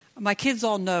My kids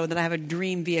all know that I have a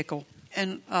dream vehicle.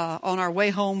 And on our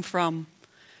way home from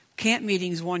camp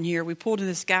meetings one year, we pulled in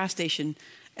this gas station,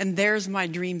 and there's my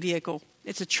dream vehicle.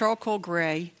 It's a charcoal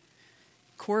gray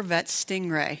Corvette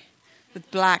Stingray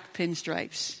with black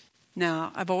pinstripes.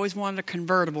 Now, I've always wanted a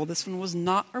convertible. This one was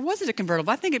not, or was it a convertible?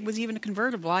 I think it was even a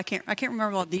convertible. I can't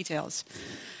remember all the details.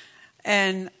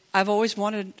 And I've always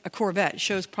wanted a Corvette. It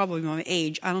shows probably my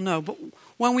age. I don't know. But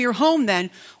when we were home then,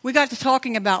 we got to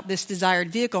talking about this desired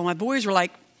vehicle. My boys were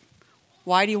like,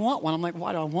 why do you want one? I'm like,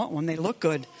 why do I want one? They look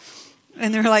good.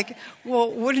 And they're like,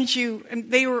 well, wouldn't you?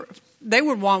 And they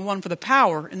would want one for the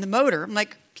power and the motor. I'm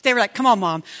like, they were like, come on,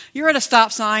 Mom. You're at a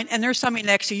stop sign, and there's somebody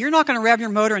next to you. You're not going to rev your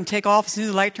motor and take off as soon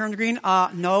as the light turns green?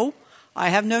 No, I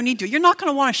have no need to. You're not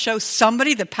going to want to show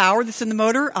somebody the power that's in the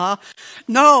motor?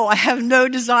 No, I have no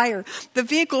desire. The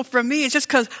vehicle for me is just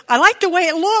because I like the way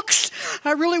it looks.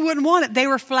 I really wouldn't want it. They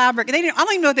were flabbergasted. I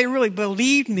don't even know if they really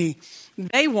believed me.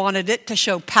 They wanted it to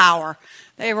show power.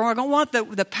 They were going to want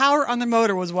the power on the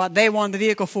motor was what they wanted the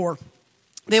vehicle for.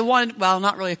 They wanted, well,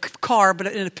 not really a car, but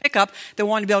in a pickup, they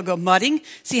wanted to be able to go mudding,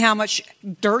 see how much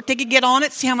dirt they could get on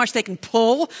it, see how much they can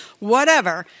pull,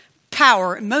 whatever.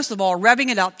 Power, and most of all, revving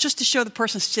it up just to show the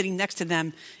person sitting next to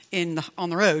them on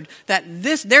the road that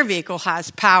their vehicle has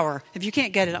power. If you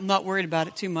can't get it, I'm not worried about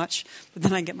it too much, but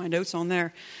then I get my notes on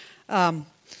there. I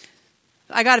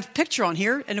got a picture on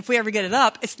here, and if we ever get it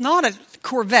up, it's not a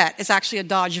Corvette. It's actually a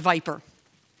Dodge Viper.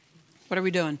 What are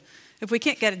we doing? If we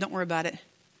can't get it, don't worry about it.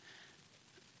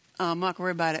 I'm not going to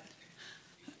worry about it.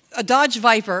 A Dodge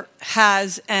Viper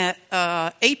has an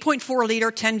 8.4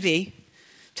 liter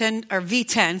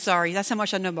 10V10, sorry. That's how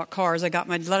much I know about cars. I got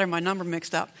my letter and my number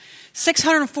mixed up.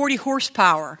 640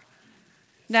 horsepower.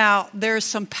 Now, there's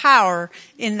some power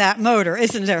in that motor,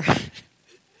 isn't there?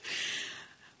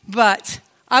 But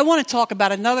I want to talk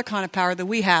about another kind of power that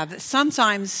we have that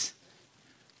sometimes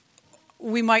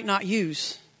we might not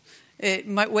use. It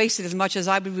might waste it as much as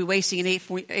I would be wasting an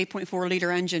 8.4 liter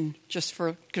engine just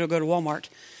to go to Walmart.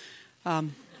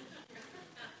 And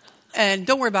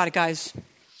don't worry about it, guys.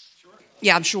 Sure.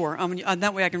 Yeah, I'm sure.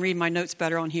 That way I can read my notes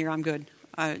better on here. I'm good.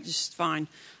 Just fine.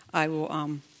 I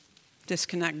will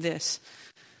disconnect this.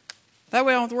 That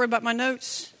way I don't have to worry about my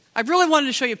notes. I really wanted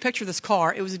to show you a picture of this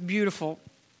car. It was a beautiful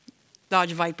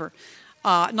Dodge Viper.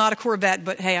 Not a Corvette,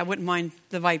 but hey, I wouldn't mind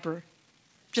the Viper.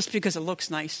 Just because it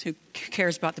looks nice. Who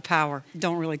cares about the power?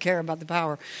 Don't really care about the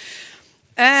power.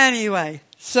 Anyway,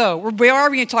 so we are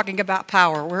going to be talking about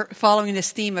power. We're following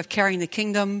this theme of carrying the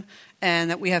kingdom and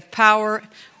that we have power,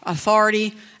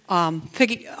 authority.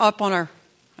 Picking up on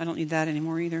I don't need that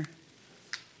anymore either.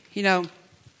 You know,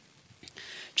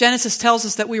 Genesis tells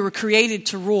us that we were created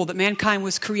to rule, that mankind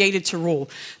was created to rule.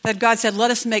 That God said,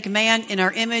 let us make man in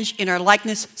our image, in our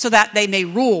likeness, so that they may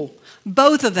rule.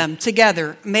 Both of them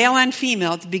together, male and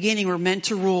female, at the beginning were meant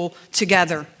to rule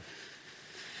together.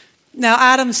 Now,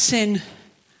 Adam's sin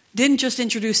didn't just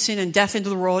introduce sin and death into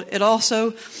the world. It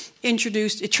also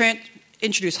introduced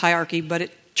hierarchy, but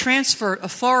it transferred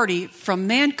authority from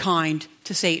mankind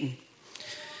to Satan.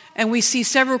 And we see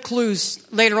several clues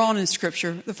later on in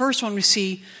Scripture. The first one we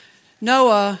see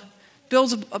Noah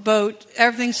builds a boat,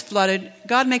 everything's flooded.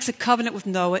 God makes a covenant with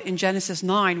Noah in Genesis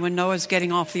 9 when Noah's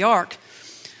getting off the ark.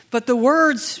 But the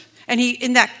words,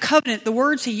 in that covenant, the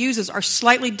words he uses are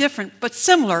slightly different, but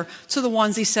similar to the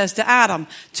ones he says to Adam.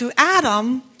 To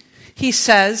Adam, he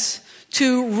says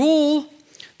to rule,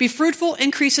 be fruitful,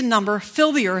 increase in number,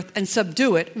 fill the earth and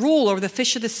subdue it, rule over the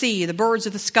fish of the sea, the birds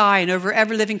of the sky, and over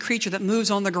every living creature that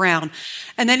moves on the ground.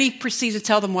 And then he proceeds to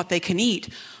tell them what they can eat.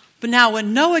 But now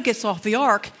when Noah gets off the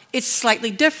ark, it's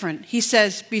slightly different. He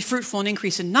says, be fruitful and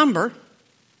increase in number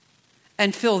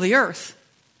and fill the earth.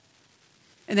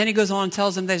 And then he goes on and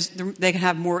tells them they can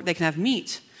have more, they can have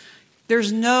meat.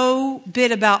 There's no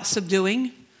bit about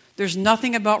subduing. There's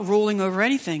nothing about ruling over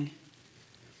anything.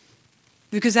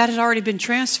 Because that had already been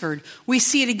transferred. We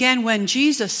see it again when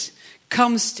Jesus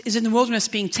is in the wilderness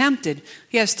being tempted.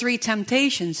 He has 3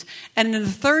 temptations. And in the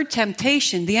third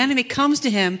temptation, the enemy comes to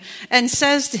him and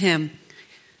says to him,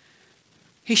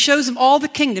 he shows him all the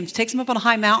kingdoms, takes him up on a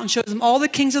high mountain, shows him all the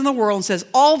kings in the world and says,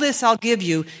 all this I'll give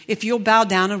you if you'll bow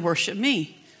down and worship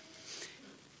me.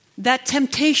 That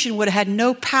temptation would have had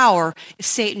no power if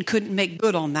Satan couldn't make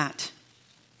good on that.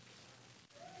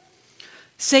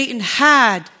 Satan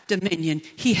had dominion.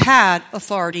 He had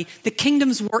authority. The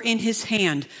kingdoms were in his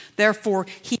hand. Therefore,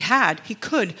 he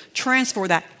could transfer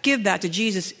that, give that to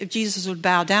Jesus if Jesus would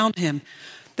bow down to him.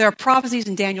 There are prophecies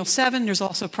in Daniel 7. There's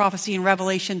also prophecy in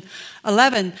Revelation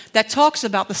 11 that talks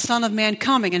about the Son of Man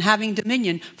coming and having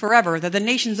dominion forever, that the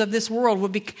nations of this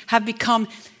world have become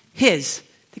his.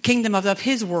 The kingdom of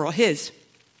his world, his.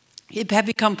 It had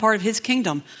become part of his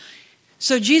kingdom.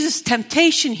 So Jesus'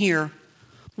 temptation here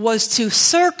was to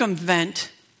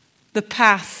circumvent the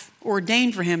path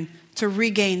ordained for him to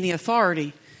regain the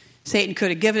authority. Satan could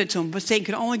have given it to him, but Satan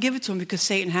could only give it to him because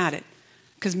Satan had it,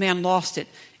 because man lost it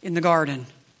in the garden.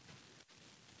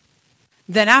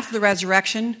 Then after the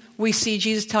resurrection, we see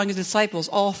Jesus telling his disciples,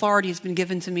 all authority has been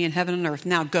given to me in heaven and earth.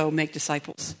 Now go make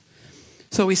disciples.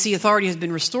 So we see authority has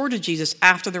been restored to Jesus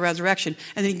after the resurrection,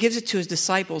 and then he gives it to his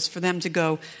disciples for them to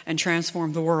go and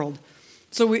transform the world.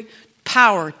 So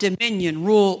power, dominion,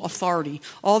 rule, authority,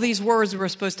 all these words we're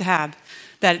supposed to have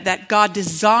that God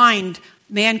designed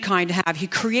mankind to have. He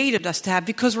created us to have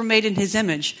because we're made in his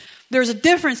image. There's a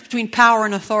difference between power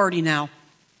and authority now.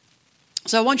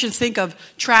 So I want you to think of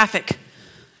traffic.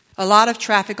 A lot of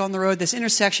traffic on the road. This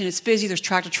intersection, it's busy. There's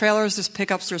tractor trailers, there's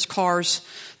pickups, there's cars,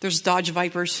 there's Dodge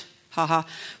Vipers.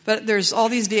 But there's all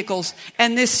these vehicles.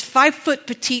 And this 5-foot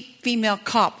petite female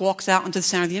cop walks out into the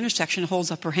center of the intersection and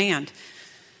holds up her hand.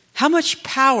 How much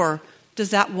power does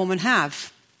that woman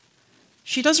have?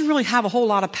 She doesn't really have a whole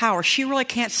lot of power. She really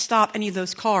can't stop any of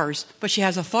those cars, but she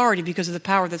has authority because of the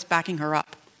power that's backing her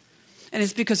up. And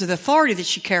it's because of the authority that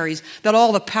she carries that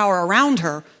all the power around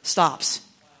her stops.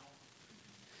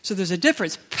 So there's a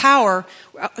difference. Power,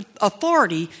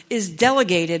 authority is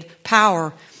delegated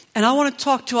power. And I want to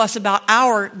talk to us about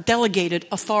our delegated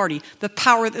authority, the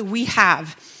power that we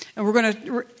have. And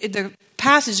the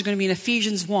passage is going to be in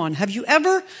Ephesians 1. Have you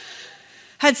ever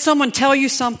had someone tell you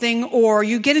something, or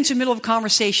you get into the middle of a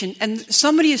conversation and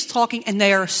somebody is talking and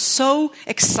they are so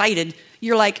excited,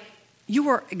 you're like, you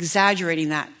are exaggerating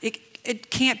that.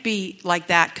 It can't be like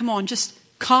that. Come on, just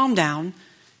calm down.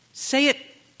 Say it.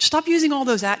 Stop using all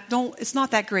those. It's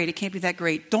not that great. It can't be that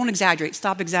great. Don't exaggerate.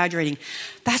 Stop exaggerating.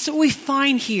 That's what we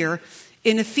find here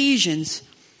in Ephesians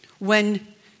when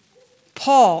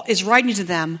Paul is writing to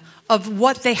them of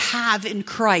what they have in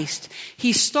Christ.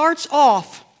 He starts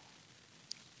off,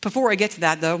 before I get to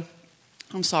that though,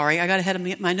 I'm sorry, I got ahead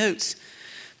of my notes.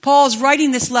 Paul's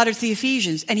writing this letter to the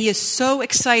Ephesians, and he is so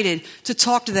excited to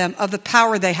talk to them of the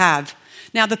power they have.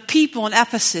 Now, the people in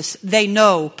Ephesus, they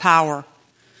know power.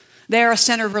 They are a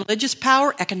center of religious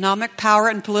power, economic power,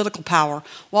 and political power.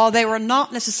 While they were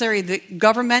not necessarily the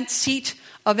government seat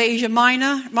of Asia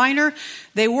Minor,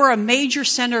 they were a major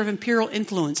center of imperial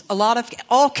influence.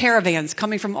 All caravans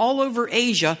coming from all over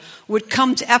Asia would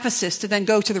come to Ephesus to then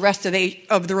go to the rest of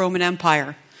the Roman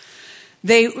Empire.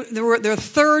 They were the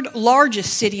third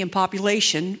largest city in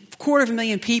population,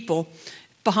 250,000 people,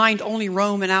 behind only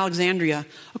Rome and Alexandria.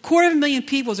 250,000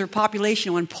 people is their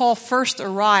population. When Paul first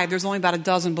arrived, there's only about a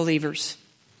dozen believers.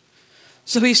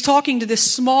 So he's talking to this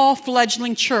small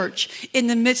fledgling church in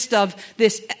the midst of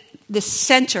this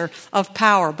center of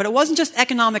power. But it wasn't just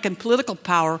economic and political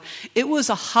power. It was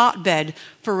a hotbed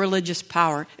for religious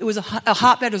power. It was a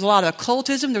hotbed. There's a lot of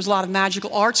occultism. There's a lot of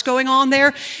magical arts going on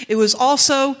there. It was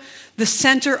also the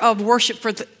center of worship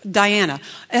for Diana.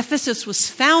 Ephesus was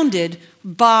founded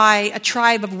by a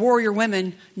tribe of warrior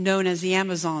women known as the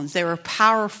Amazons. They were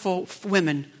powerful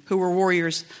women who were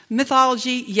warriors.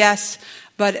 Mythology, yes,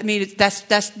 but I mean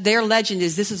that's their legend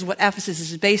is this is what Ephesus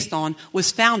is based on,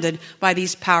 was founded by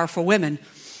these powerful women.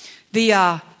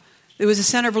 It was a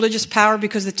center of religious power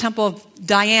because the temple of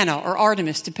Diana or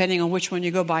Artemis, depending on which one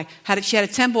you go by, she had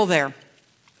a temple there.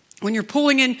 When you're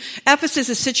pulling in, Ephesus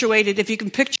is situated, if you can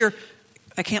picture,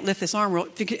 I can't lift this arm real,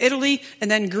 if you can, Italy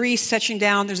and then Greece touching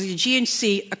down, there's the Aegean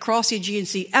Sea, across the Aegean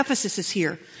Sea, Ephesus is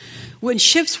here. When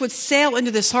ships would sail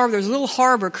into this harbor, there's a little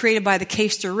harbor created by the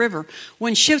Cayster River.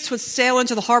 When ships would sail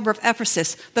into the harbor of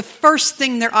Ephesus, the first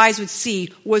thing their eyes would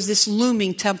see was this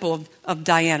looming temple of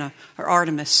Diana or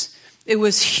Artemis. It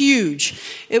was huge.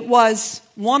 It was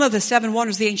one of the 7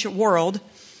 wonders of the ancient world.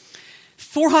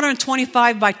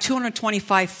 425 by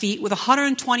 225 feet with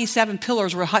 127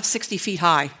 pillars were 60 feet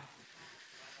high.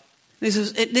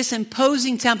 This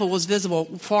imposing temple was visible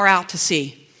far out to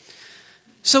sea.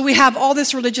 So we have all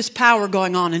this religious power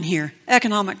going on in here,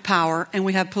 economic power, and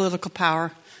we have political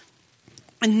power.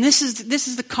 And this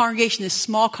is the congregation, this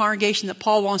small congregation that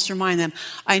Paul wants to remind them.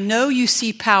 I know you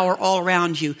see power all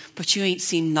around you, but you ain't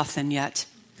seen nothing yet.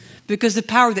 Because the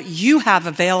power that you have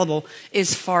available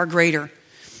is far greater.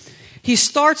 He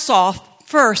starts off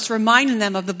first reminding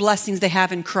them of the blessings they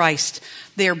have in Christ.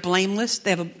 They are blameless.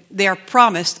 They are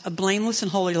promised a blameless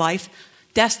and holy life.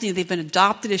 Destiny, they've been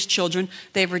adopted as children.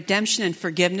 They have redemption and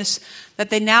forgiveness. That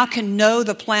they now can know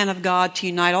the plan of God to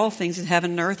unite all things in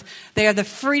heaven and earth. They have the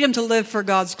freedom to live for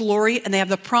God's glory. And they have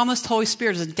the promised Holy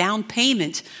Spirit as a down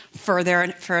payment for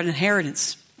an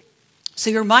inheritance. So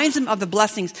he reminds them of the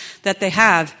blessings that they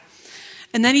have.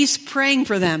 And then he's praying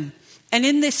for them. And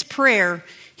in this prayer,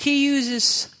 he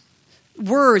uses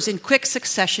words in quick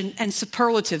succession and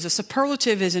superlatives. A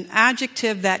superlative is an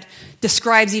adjective that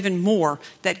describes even more,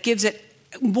 that gives it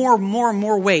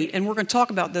more weight. And we're going to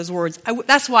talk about those words.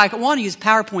 That's why I want to use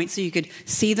PowerPoint so you could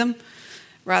see them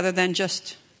rather than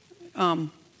just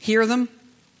hear them.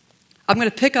 I'm going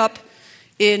to pick up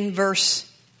in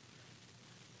verse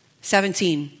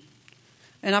 17.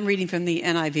 And I'm reading from the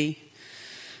NIV.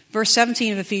 Verse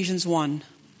 17 of Ephesians 1.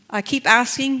 I keep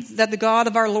asking that the God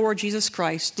of our Lord Jesus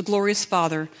Christ, the glorious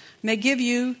Father, may give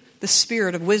you the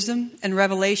spirit of wisdom and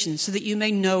revelation so that you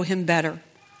may know him better.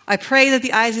 I pray that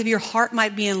the eyes of your heart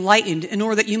might be enlightened in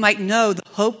order that you might know the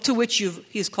hope to which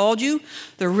he has called you,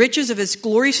 the riches of his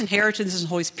glorious inheritance in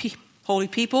holy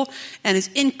people, and his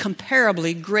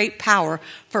incomparably great power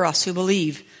for us who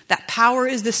believe. That power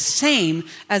is the same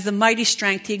as the mighty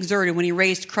strength he exerted when he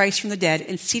raised Christ from the dead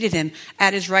and seated him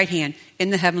at his right hand in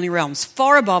the heavenly realms,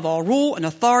 far above all rule and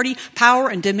authority, power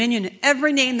and dominion, and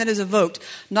every name that is evoked,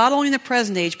 not only in the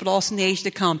present age, but also in the age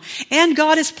to come. And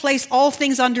God has placed all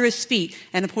things under his feet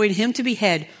and appointed him to be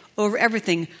head over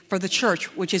everything for the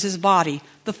church, which is his body,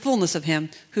 the fullness of him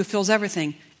who fills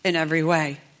everything in every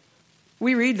way.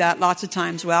 We read that lots of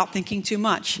times without thinking too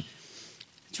much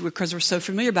because we're so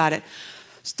familiar about it.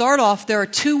 Start off, there are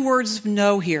two words of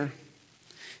know here.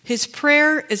 His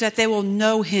prayer is that they will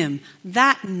know him.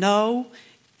 That know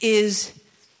is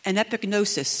an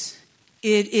epignosis.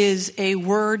 It is a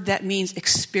word that means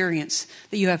experience,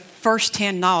 that you have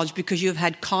firsthand knowledge because you have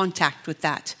had contact with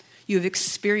that. You have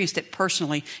experienced it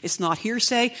personally. It's not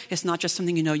hearsay. It's not just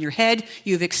something you know in your head.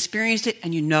 You've experienced it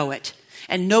and you know it.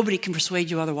 And nobody can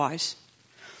persuade you otherwise.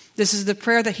 This is the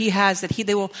prayer that he has, that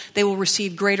they will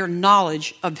receive greater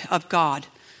knowledge of God,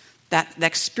 that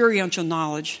experiential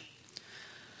knowledge.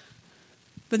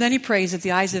 But then he prays that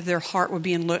the eyes of their heart would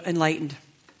be enlightened,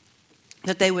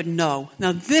 that they would know.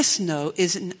 Now this know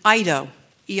is an eido,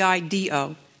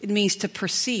 E-I-D-O. It means to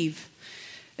perceive.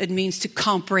 It means to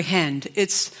comprehend.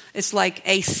 It's like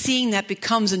a seeing that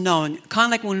becomes a knowing. Kind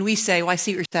of like when we say, I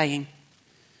see what you're saying.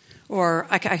 Or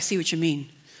I see what you mean.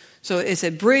 So it's a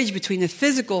bridge between the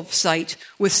physical sight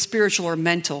with spiritual or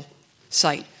mental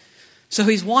sight. So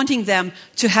he's wanting them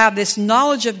to have this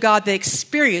knowledge of God they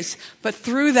experience, but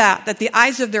through that the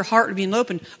eyes of their heart would be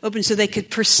open so they could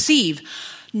perceive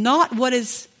not what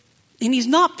is, and he's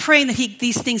not praying that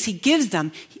these things he gives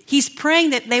them. He's praying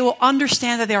that they will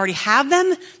understand that they already have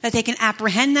them, that they can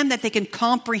apprehend them, that they can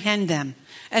comprehend them.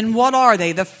 And what are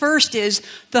they? The first is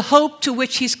the hope to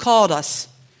which he's called us.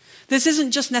 This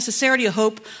isn't just necessarily a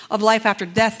hope of life after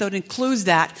death, though it includes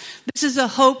that. This is a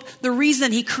hope, the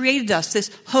reason he created us,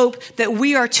 this hope that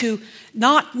we are to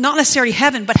not necessarily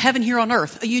heaven, but heaven here on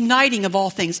earth, a uniting of all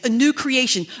things, a new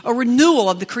creation, a renewal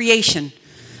of the creation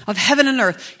of heaven and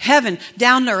earth, heaven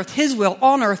down to earth, his will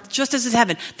on earth, just as in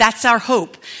heaven. That's our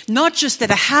hope. Not just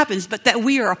that it happens, but that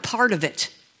we are a part of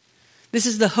it. This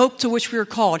is the hope to which we are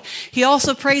called. He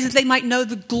also prays that they might know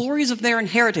the glories of their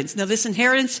inheritance. Now this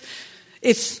inheritance,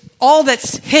 it's all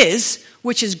that's his,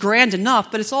 which is grand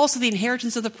enough, but it's also the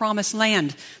inheritance of the promised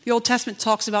land. The Old Testament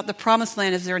talks about the promised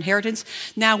land as their inheritance.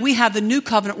 Now we have the new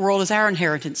covenant world as our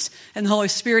inheritance. And the Holy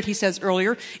Spirit, he says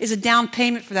earlier, is a down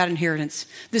payment for that inheritance.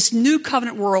 This new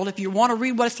covenant world, if you want to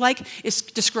read what it's like, is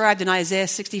described in Isaiah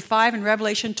 65 and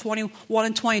Revelation 21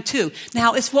 and 22.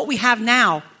 Now, it's what we have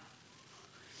now.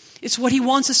 It's what he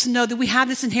wants us to know, that we have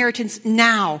this inheritance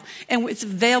now, and it's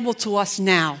available to us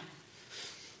now.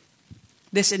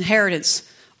 This inheritance,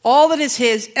 all that is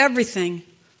his, everything,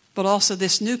 but also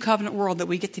this new covenant world that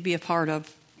we get to be a part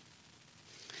of.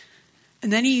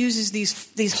 And then he uses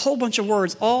these whole bunch of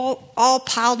words, all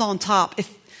piled on top.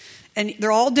 And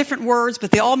they're all different words,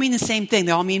 but they all mean the same thing.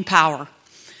 They all mean power.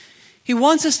 He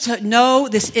wants us to know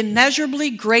this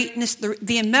immeasurably greatness,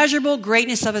 the immeasurable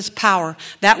greatness of his power.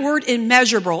 That word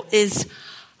immeasurable is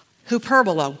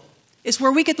hyperbolo. It's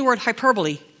where we get the word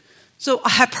hyperbole. So a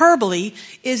hyperbole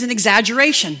is an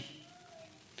exaggeration.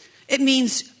 It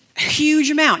means a huge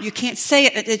amount. You can't say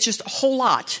it. It's just a whole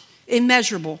lot.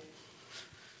 Immeasurable.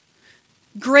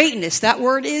 Greatness, that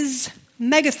word is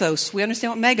megathos. We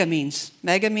understand what mega means.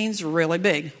 Mega means really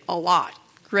big, a lot,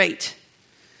 great.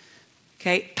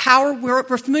 Okay, power, we're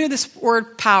familiar with this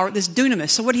word power, this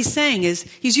dunamis. So what he's saying is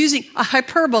he's using a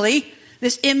hyperbole,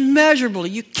 this immeasurable.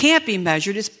 You can't be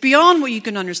measured. It's beyond what you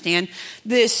can understand.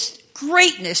 This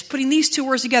greatness, putting these two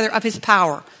words together, of his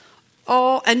power.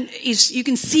 And you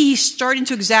can see he's starting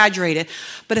to exaggerate it.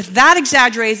 But if that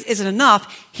exaggeration isn't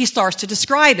enough, he starts to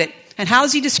describe it. And how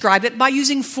does he describe it? By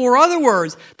using four other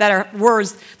words that are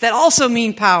words that also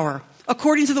mean power,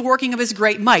 according to the working of his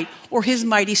great might, or his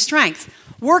mighty strength.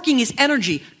 Working is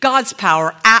energy, God's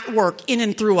power at work in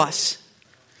and through us.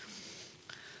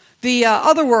 The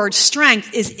other word,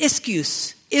 strength, is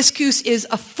ischus. Ischus is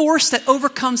a force that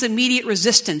overcomes immediate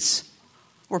resistance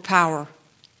or power.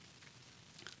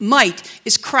 Might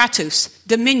is kratos,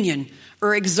 dominion,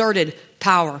 or exerted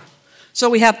power. So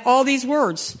we have all these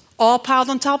words, all piled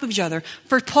on top of each other,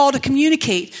 for Paul to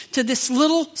communicate to this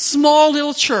small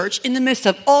little church in the midst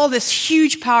of all this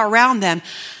huge power around them,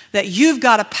 that you've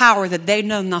got a power that they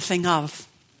know nothing of.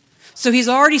 So he's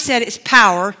already said it's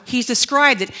power, he's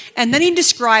described it, and then he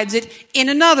describes it in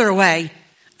another way.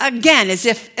 Again, as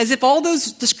if all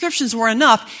those descriptions were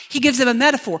enough, he gives them a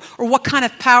metaphor, or what kind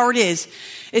of power it is.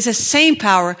 It's the same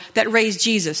power that raised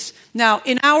Jesus. Now,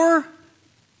 in our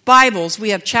Bibles, we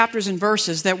have chapters and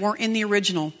verses that weren't in the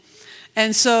original.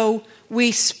 And so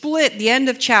we split the end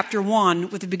of chapter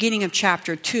 1 with the beginning of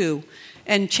chapter 2.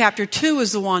 And chapter 2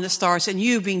 is the one that starts, and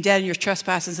you being dead in your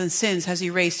trespasses and sins has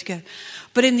he raised together.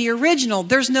 But in the original,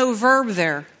 there's no verb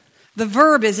there. The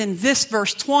verb is in this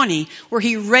verse 20, where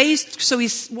he raised, so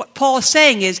what Paul is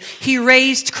saying is, he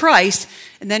raised Christ,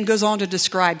 and then goes on to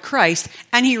describe Christ,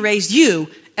 and he raised you,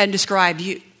 and described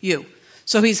you.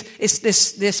 So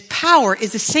this power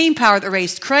is the same power that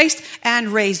raised Christ and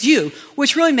raised you,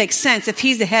 which really makes sense. If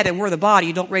he's the head and we're the body,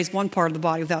 you don't raise one part of the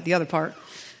body without the other part.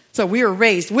 So we were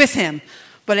raised with him.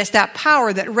 But it's that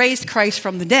power that raised Christ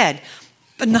from the dead.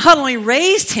 But not only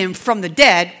raised him from the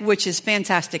dead, which is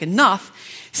fantastic enough,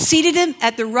 seated him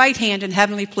at the right hand in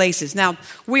heavenly places. Now,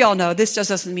 we all know this just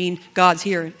doesn't mean God's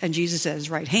here and Jesus at his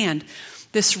right hand.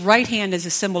 This right hand is a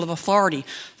symbol of authority.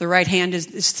 The right hand is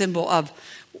a symbol of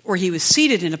where he was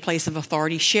seated in a place of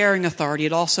authority, sharing authority.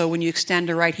 It also, when you extend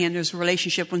a right hand, there's a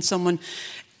relationship when someone,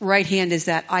 right hand is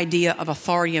that idea of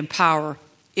authority and power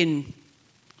in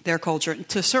their culture.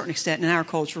 To a certain extent, in our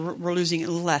culture, we're losing it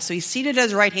a little less. So he's seated at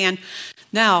his right hand.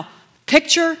 Now,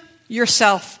 picture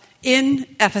yourself in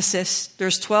Ephesus.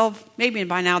 There's 12, maybe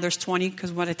by now there's 20,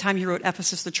 because by the time he wrote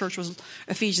Ephesians,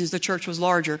 the church was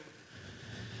larger.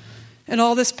 And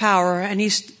all this power, and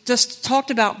he's just talked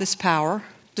about this power,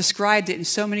 described it in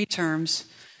so many terms,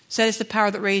 said it's the power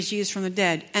that raised Jesus from the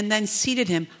dead, and then seated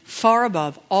him far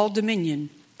above all dominion,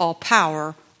 all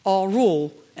power, all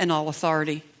rule, and all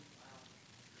authority.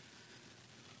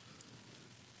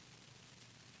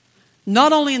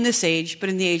 Not only in this age, but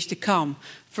in the age to come.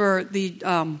 For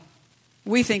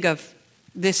we think of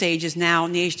this age as now,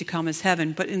 and the age to come as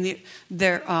heaven. But when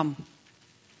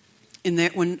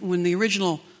the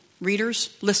original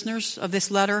readers, listeners of this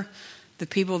letter, the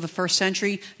people of the first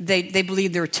century, they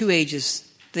believed there were two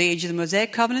ages: the age of the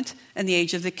Mosaic covenant and the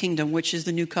age of the kingdom, which is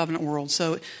the new covenant world.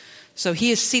 So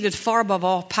he is seated far above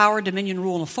all power, dominion,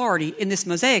 rule, and authority in this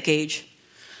Mosaic age,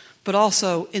 but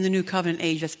also in the new covenant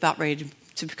age that's about ready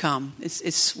to come.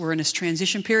 We're in this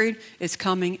transition period. It's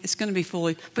coming. It's going to be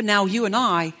fully. But now you and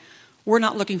I, we're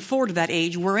not looking forward to that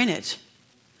age. We're in it.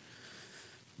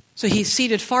 So he's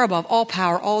seated far above all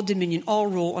power, all dominion, all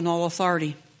rule, and all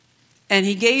authority. And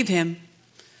he gave him,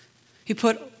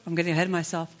 I'm getting ahead of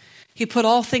myself. He put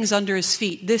all things under his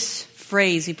feet. This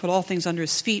phrase, he put all things under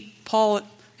his feet, Paul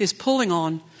is pulling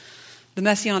on the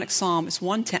Messianic Psalm. It's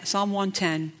Psalm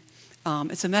 110.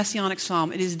 It's a Messianic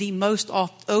Psalm. It is the most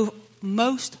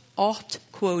oft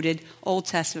quoted Old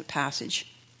Testament passage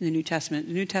in the New Testament.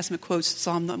 The New Testament quotes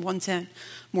Psalm 110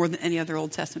 more than any other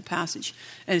Old Testament passage.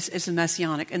 And it's a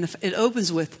Messianic. And it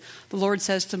opens with, the Lord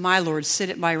says to my Lord, sit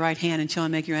at my right hand until I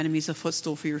make your enemies a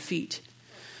footstool for your feet.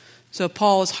 So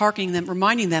Paul is hearkening them,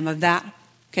 reminding them of that.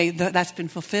 Okay, that's been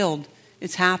fulfilled.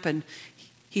 It's happened.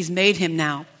 He's made him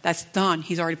now. That's done.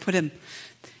 He's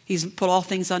put all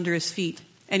things under his feet.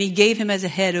 And he gave him as a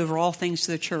head over all things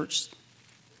to the church.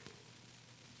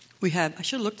 I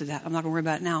should have looked at that. I'm not going to worry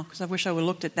about it now, because I wish I would have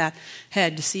looked at that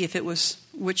head to see if it was,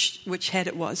 which head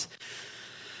it was.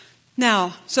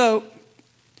 Now,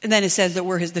 and then it says that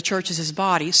the church is his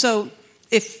body. So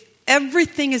if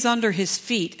everything is under his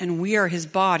feet and we are his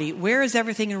body, where is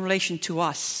everything in relation to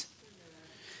us?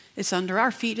 It's under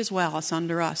our feet as well. It's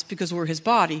under us because we're his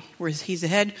body. He's the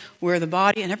head, we're the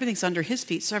body, and everything's under his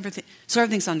feet. So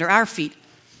everything's under our feet.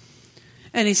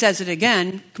 And he says it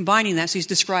again, combining that. So he's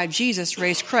described Jesus,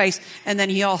 raised Christ, and then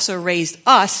he also raised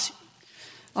us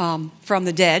from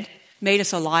the dead, made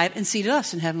us alive, and seated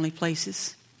us in heavenly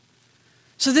places.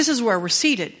 So this is where we're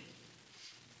seated.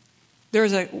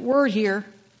 There's a word here.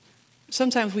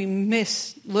 Sometimes we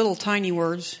miss little tiny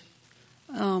words,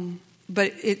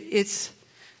 but it's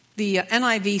the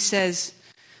NIV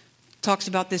talks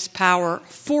about this power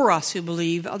for us who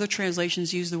believe. Other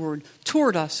translations use the word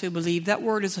toward us who believe. That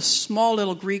word is a small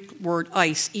little Greek word,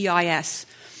 E-I-S.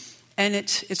 And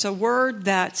it's a word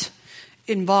that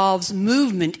involves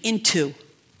movement into.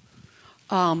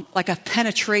 like a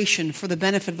penetration for the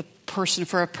benefit of the person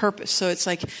for a purpose. So it's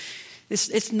like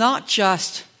it's not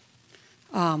just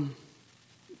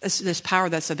this power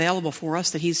that's available for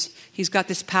us, that he's got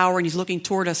this power and he's looking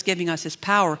toward us, giving us his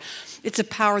power. It's a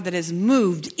power that has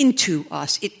moved into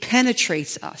us. It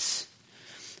penetrates us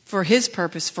for his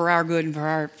purpose, for our good, and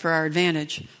for our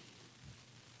advantage.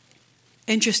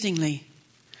 Interestingly,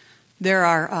 there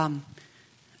are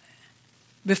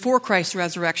before Christ's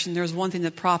resurrection, there was one thing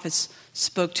that prophets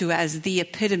spoke to as the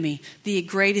epitome, the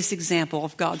greatest example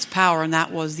of God's power, and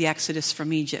that was the Exodus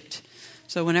from Egypt.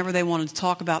 So whenever they wanted to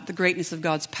talk about the greatness of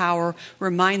God's power,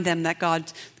 remind them that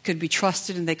God could be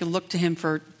trusted and they could look to him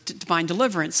for divine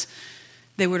deliverance,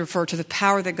 they would refer to the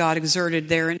power that God exerted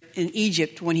there in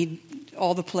Egypt when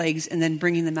all the plagues and then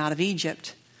bringing them out of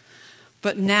Egypt.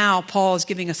 But now Paul is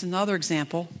giving us another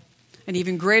example, an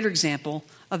even greater example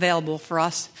available for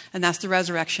us, and that's the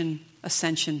resurrection,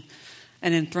 ascension,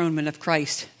 and enthronement of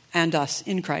Christ and us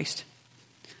in Christ.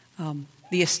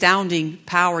 The astounding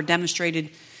power demonstrated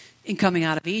in coming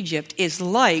out of Egypt is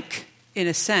like, in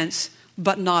a sense,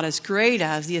 but not as great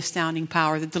as the astounding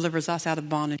power that delivers us out of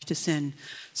bondage to sin.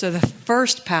 So the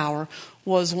first power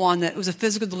was one that was a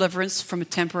physical deliverance from a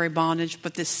temporary bondage,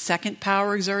 but this second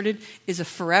power exerted is a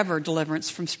forever deliverance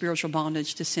from spiritual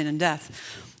bondage to sin and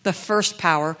death. The first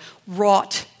power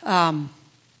wrought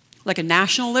like a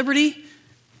national liberty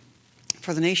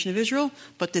for the nation of Israel,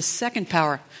 but this second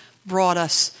power brought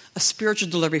us a spiritual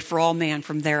delivery for all man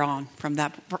from there on,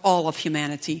 for all of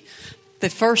humanity. The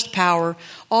first power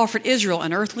offered Israel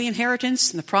an earthly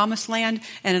inheritance in the promised land,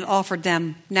 and it offered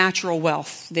them natural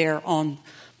wealth there on.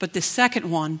 But the second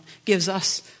one gives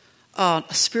us a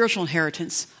spiritual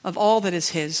inheritance of all that is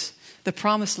his, the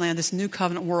promised land, this new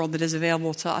covenant world that is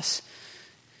available to us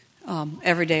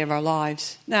every day of our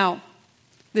lives. Now,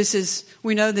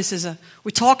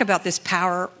 we talk about this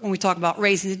power when we talk about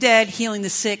raising the dead, healing the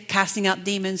sick, casting out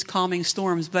demons, calming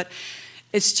storms, but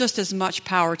it's just as much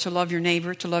power to love your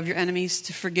neighbor, to love your enemies,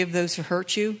 to forgive those who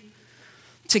hurt you,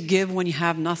 to give when you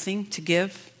have nothing to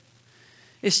give.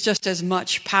 It's just as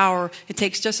much power. It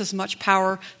takes just as much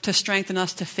power to strengthen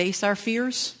us to face our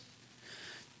fears,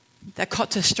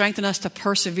 to strengthen us to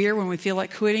persevere when we feel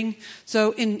like quitting.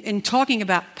 So in talking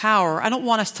about power, I don't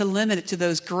want us to limit it to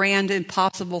those grand,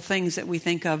 impossible things that we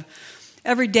think of.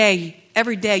 Every day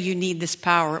you need this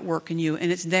power at work in you,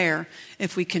 and it's there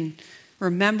if we can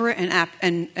remember it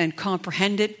and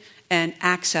comprehend it and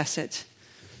access it.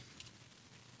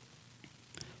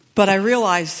 But I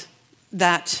realize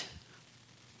that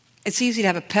it's easy to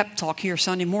have a pep talk here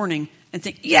Sunday morning and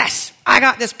think, yes, I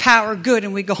got this power, good,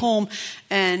 and we go home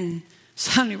and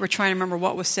suddenly we're trying to remember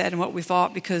what was said and what we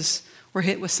thought because we're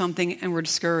hit with something and we're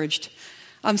discouraged.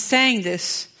 I'm saying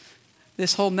this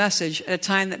whole message at a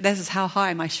time that this is how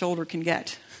high my shoulder can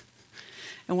get.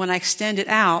 And when I extend it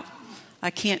out,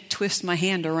 I can't twist my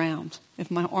hand around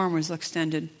if my arm was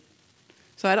extended.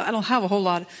 So I don't have a whole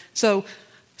lot. So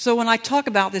when I talk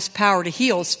about this power to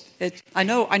heal, I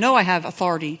know I have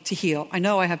authority to heal. I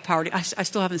know I have power I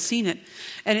still haven't seen it.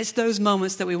 And it's those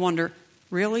moments that we wonder,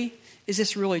 really? Is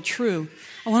this really true?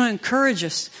 I want to encourage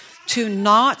us to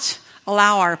not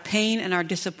allow our pain and our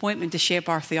disappointment to shape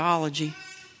our theology.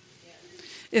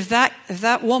 If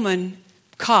that woman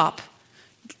cop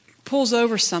pulls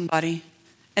over somebody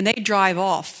and they drive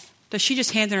off, does she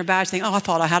just hand in her badge saying, I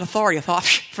thought I had authority. I thought,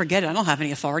 forget it, I don't have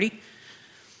any authority.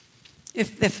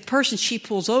 If the person she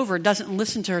pulls over doesn't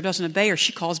listen to her, doesn't obey her,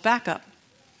 she calls backup.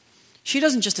 She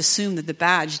doesn't just assume that the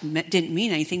badge didn't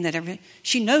mean anything.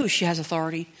 She knows she has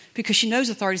authority because she knows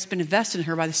authority has been invested in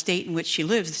her by the state in which she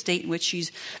lives, the state in which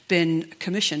she's been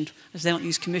commissioned. As they don't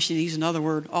use commission, they use another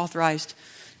word, authorized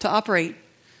to operate.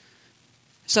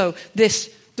 So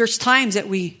there's times that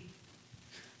we're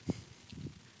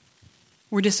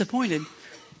disappointed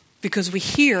because we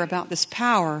hear about this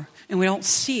power and we don't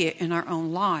see it in our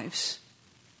own lives.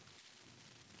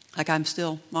 Like my arm's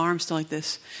still like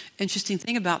this. Interesting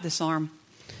thing about this arm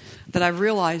that I've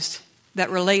realized that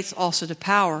relates also to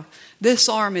power. This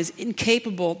arm is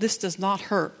incapable, this does not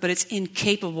hurt, but it's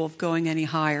incapable of going any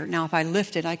higher. Now, if I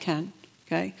lift it, I can,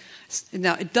 okay?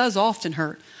 Now, it does often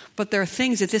hurt, but there are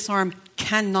things that this arm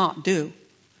cannot do.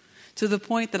 To the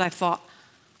point that I thought,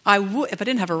 if I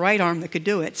didn't have a right arm that could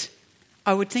do it,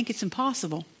 I would think it's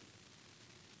impossible.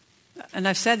 And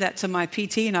I've said that to my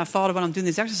PT, and I've thought about when I'm doing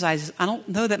these exercises, I don't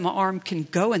know that my arm can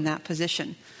go in that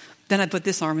position. Then I put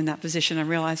this arm in that position, and I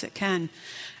realize it can.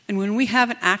 And when we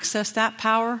haven't accessed that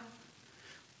power,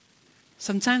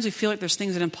 sometimes we feel like there's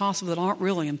things that are impossible that aren't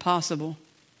really impossible.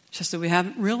 It's just that we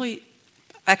haven't really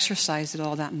exercised it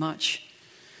all that much.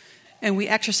 And we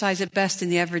exercise it best in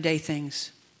the everyday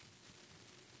things.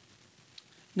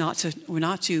 We're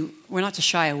not to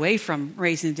shy away from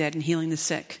raising the dead and healing the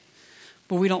sick,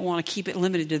 but we don't want to keep it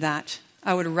limited to that.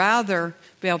 I would rather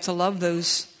be able to love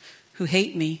those who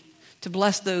hate me, to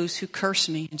bless those who curse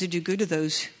me, and to do good to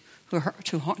those who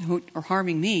are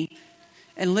harming me,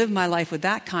 and live my life with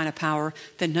that kind of power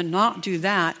than to not do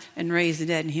that and raise the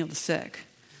dead and heal the sick.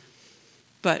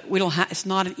 But it's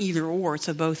not an either or, it's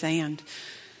a both and.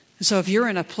 So if you're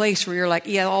in a place where you're like,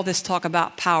 yeah, all this talk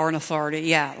about power and authority,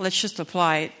 yeah, let's just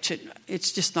apply it to,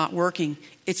 it's just not working.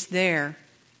 It's there.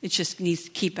 It just needs to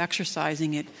keep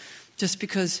exercising it. Just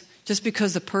because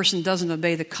the person doesn't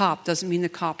obey the cop doesn't mean the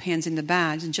cop hands in the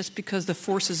badge. And just because the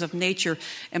forces of nature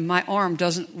and my arm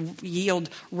doesn't yield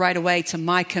right away to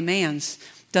my commands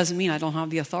doesn't mean I don't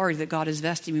have the authority that God has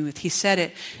vested me with. He said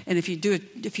it. And if you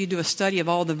do a study of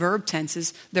all the verb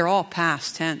tenses, they're all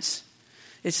past tense.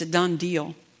 It's a done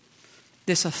deal.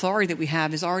 This authority that we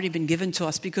have has already been given to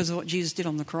us because of what Jesus did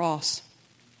on the cross.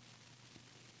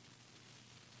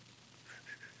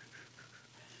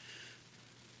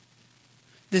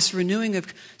 This renewing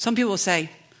of, some people will say,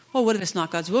 well, what if it's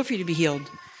not God's will for you to be healed?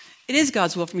 It is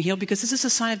God's will for me to be healed because this is a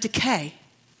sign of decay.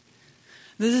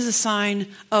 This is a sign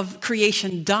of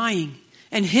creation dying.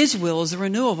 And His will is the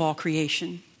renewal of all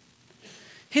creation.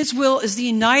 His will is the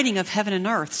uniting of heaven and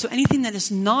earth. So anything that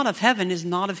is not of heaven is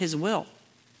not of His will.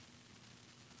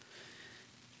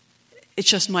 It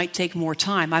just might take more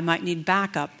time. I might need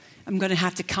backup. I'm going to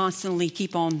have to constantly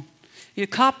keep on. Your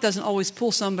cop doesn't always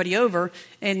pull somebody over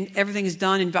and everything is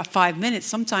done in about 5 minutes.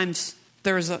 Sometimes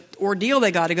there's an ordeal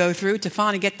they got to go through to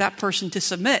finally get that person to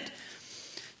submit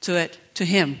to it, to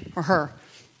him or her.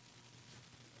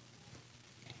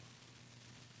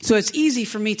 So it's easy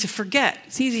for me to forget.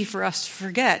 It's easy for us to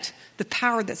forget the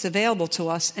power that's available to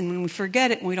us. And when we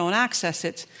forget it and we don't access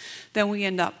it, then we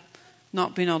end up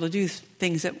not being able to do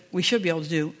things that we should be able to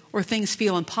do, or things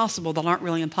feel impossible that aren't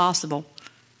really impossible.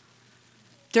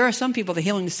 There are some people that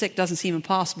healing the sick doesn't seem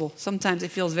impossible. Sometimes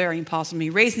it feels very impossible to me.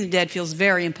 Raising the dead feels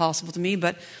very impossible to me,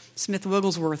 but Smith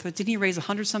Wigglesworth, didn't he raise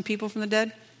 100-some people from the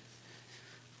dead?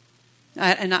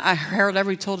 I heard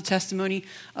everybody told a testimony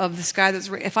of this guy that's,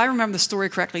 if I remember the story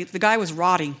correctly, the guy was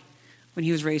rotting when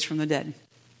he was raised from the dead.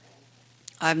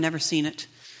 I've never seen it,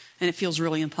 and it feels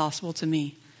really impossible to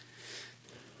me.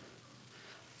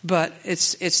 But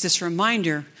it's this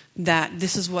reminder that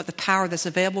this is what the power that's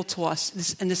available to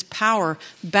us, and this power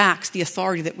backs the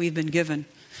authority that we've been given.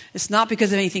 It's not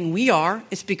because of anything we are,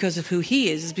 it's because of who He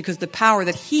is. It's because the power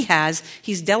that He has,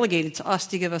 He's delegated to us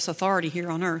to give us authority here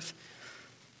on earth.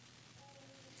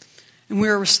 And we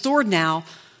are restored now.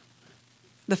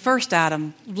 The first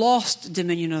Adam lost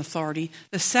dominion and authority.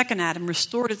 The second Adam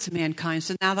restored it to mankind.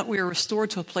 So now that we are restored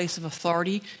to a place of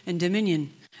authority and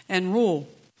dominion and rule,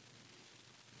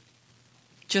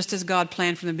 just as God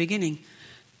planned from the beginning.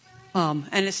 And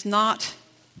it's not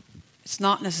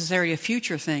necessarily a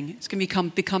future thing. It's going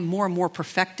to become more and more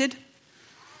perfected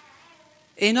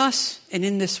in us and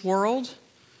in this world.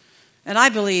 And I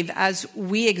believe as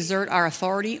we exert our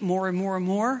authority more and more and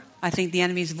more, I think the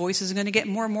enemy's voice is going to get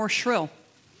more and more shrill.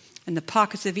 And the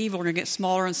pockets of evil are going to get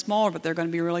smaller and smaller, but they're going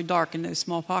to be really dark in those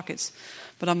small pockets.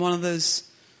 But I'm one of those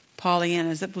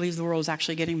Pollyannas that believes the world is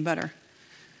actually getting better.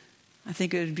 I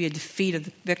think it would be a defeat of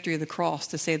the victory of the cross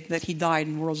to say that He died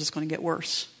and the world's just going to get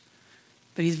worse.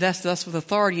 But He's vested us with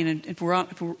authority, and if we're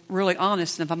really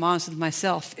honest, and if I'm honest with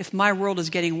myself, if my world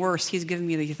is getting worse, He's given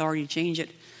me the authority to change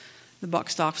it. The buck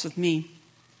stops with me.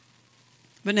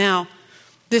 But now,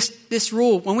 this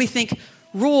rule, when we think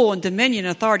rule and dominion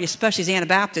and authority, especially as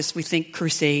Anabaptists, we think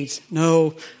crusades.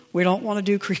 No, we don't want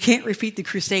to can't repeat the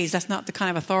crusades. That's not the kind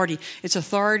of authority. It's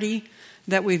authority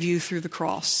that we view through the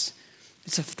cross.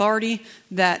 It's authority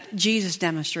that Jesus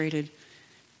demonstrated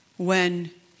when,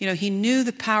 He knew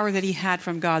the power that He had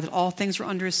from God, that all things were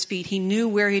under His feet. He knew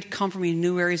where He'd come from. He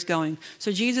knew where He's going.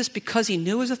 So Jesus, because He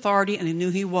knew His authority and He knew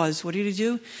He was, what did He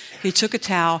do? He took a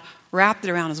towel, wrapped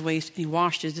it around His waist, and He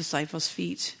washed His disciples'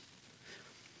 feet.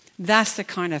 That's the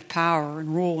kind of power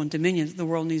and rule and dominion that the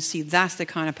world needs to see. That's the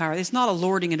kind of power. It's not a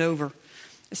lording it over.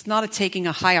 It's not a taking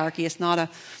a hierarchy. It's not a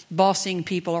bossing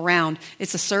people around.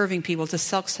 It's a serving people. It's a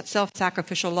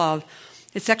self-sacrificial love.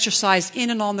 It's exercised in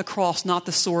and on the cross, not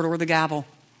the sword or the gavel.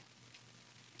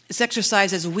 It's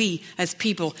exercised as we, as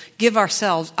people, give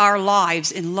ourselves, our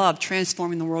lives in love,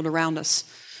 transforming the world around us.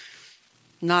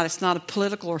 It's not a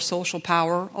political or social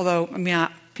power, although,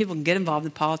 people can get involved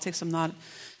in politics. It's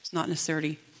not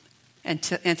necessarily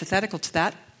antithetical to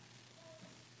that.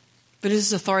 But it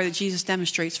is authority that Jesus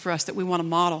demonstrates for us that we want to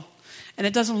model. And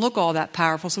it doesn't look all that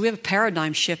powerful. So we have a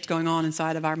paradigm shift going on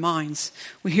inside of our minds.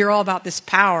 We hear all about this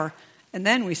power, and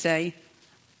then we say,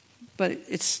 but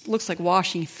it looks like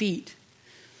washing feet.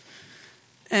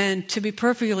 And to be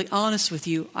perfectly honest with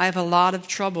you, I have a lot of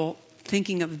trouble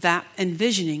thinking of that,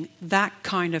 envisioning that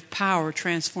kind of power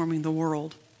transforming the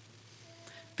world.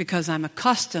 Because I'm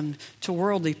accustomed to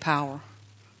worldly power.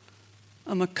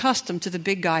 I'm accustomed to the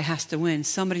big guy has to win.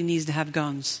 Somebody needs to have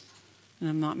guns. And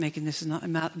I'm not making this, not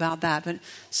about that, but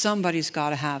somebody's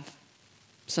got to have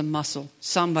some muscle.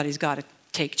 Somebody's got to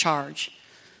take charge.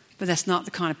 But that's not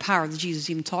the kind of power that Jesus is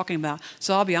even talking about.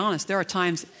 So I'll be honest, there are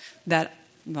times that,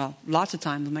 well, lots of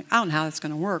times I'm like, I don't know how that's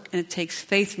going to work. And it takes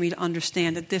faith for me to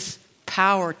understand that this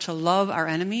power to love our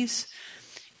enemies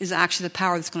is actually the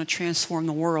power that's going to transform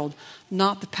the world,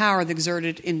 not the power that's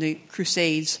exerted in the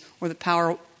Crusades or the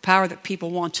power that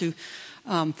people want to,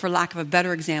 for lack of a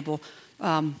better example,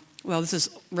 well, this is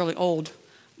really old,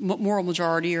 moral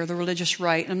majority or the religious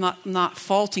right. I'm not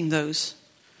faulting those,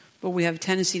 but we have a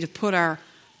tendency to put our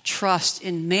trust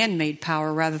in man-made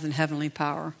power rather than heavenly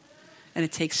power. And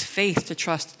it takes faith to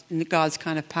trust in God's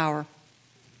kind of power.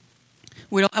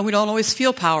 We don't always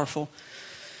feel powerful.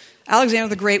 Alexander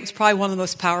the Great was probably one of the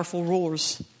most powerful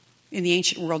rulers in the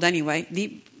ancient world anyway.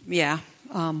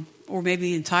 Or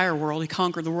maybe the entire world. He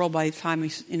conquered the world by the time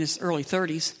he's in his early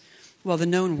 30s. Well, the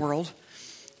known world.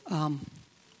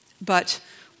 But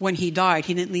when he died,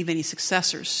 he didn't leave any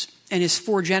successors. And his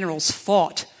 4 generals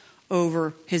fought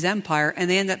over his empire, and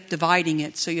they ended up dividing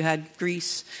it. So you had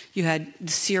Greece, you had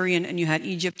the Syrian, and you had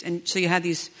Egypt. And so you had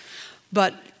these.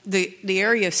 But the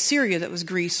area of Syria that was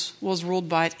Greece was ruled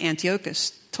by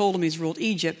Antiochus. Ptolemy's ruled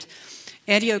Egypt.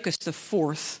 Antiochus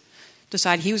IV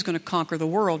decided he was going to conquer the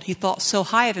world. He thought so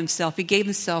high of himself, he gave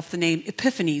himself the name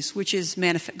Epiphanes, which is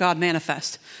God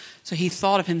manifest. So he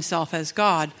thought of himself as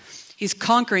God. He's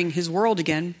conquering his world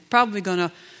again, probably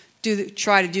going to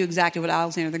try to do exactly what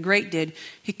Alexander the Great did.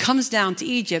 He comes down to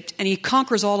Egypt, and he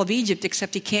conquers all of Egypt,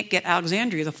 except he can't get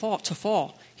Alexandria to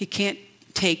fall. He can't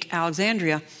take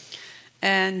Alexandria.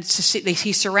 And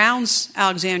he surrounds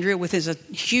Alexandria with his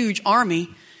huge army,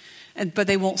 but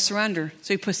they won't surrender.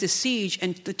 So he puts this siege,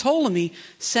 and the Ptolemy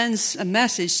sends a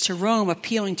message to Rome,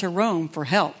 appealing to Rome for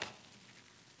help.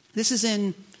 This is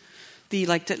in the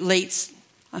late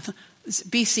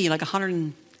BC, like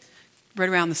 100, right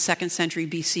around the 2nd century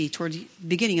BC, toward the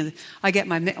beginning of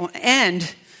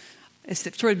it's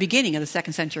toward the beginning of the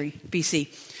 2nd century BC.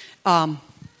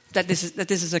 That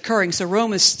this is occurring. So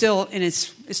Rome is still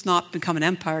it's not become an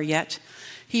empire yet.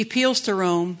 He appeals to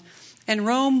Rome, and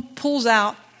Rome pulls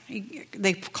out.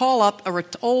 They call up an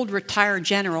old retired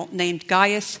general named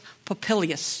Gaius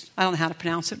Popilius. I don't know how to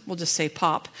pronounce it. We'll just say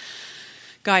Pop.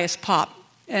 Gaius Pop,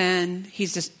 and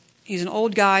he's an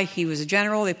old guy. He was a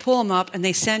general. They pull him up, and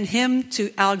they send him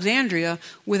to Alexandria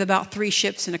with about 3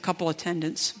 ships and a couple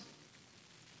attendants.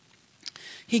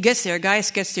 He gets there,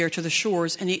 Gaius gets there to the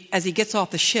shores, and as he gets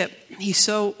off the ship, he's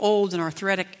so old and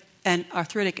arthritic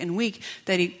and weak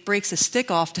that he breaks a stick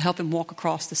off to help him walk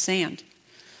across the sand.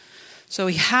 So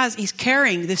he's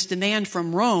carrying this demand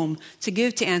from Rome to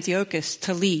give to Antiochus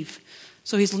to leave.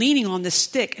 So he's leaning on this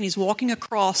stick, and he's walking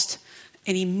across,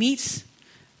 and he meets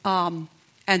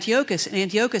Antiochus, and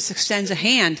Antiochus extends a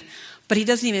hand, but he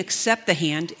doesn't even accept the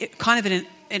hand. Kind of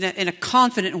in a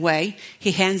confident way,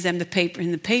 he hands them the paper.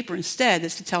 And the paper instead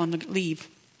is to tell him to leave.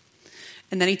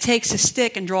 And then he takes his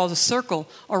stick and draws a circle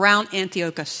around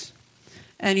Antiochus.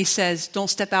 And he says, don't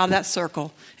step out of that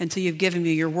circle until you've given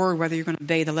me your word whether you're going to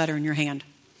obey the letter in your hand.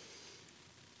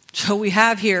 So we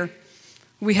have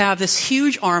this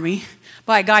huge army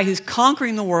by a guy who's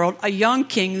conquering the world, a young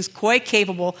king who's quite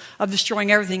capable of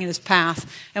destroying everything in his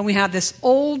path. And we have this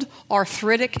old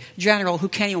arthritic general who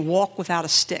can't even walk without a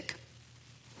stick.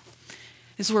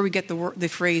 This is where we get the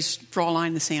phrase, draw a line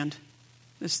in the sand.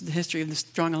 This is the history of this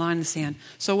drawing a line in the sand.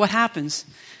 So what happens?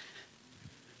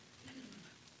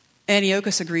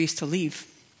 Antiochus agrees to leave,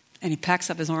 and he packs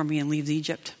up his army and leaves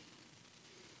Egypt.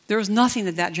 There was nothing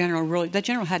that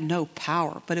general had no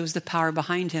power, but it was the power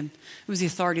behind him. It was the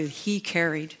authority that he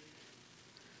carried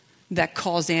that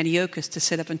caused Antiochus to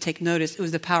sit up and take notice. It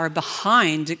was the power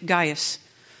behind Gaius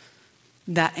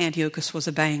that Antiochus was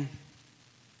obeying.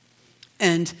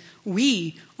 And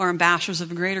we are ambassadors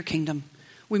of a greater kingdom.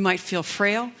 We might feel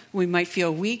frail. We might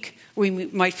feel weak. We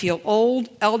might feel old,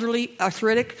 elderly,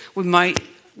 arthritic.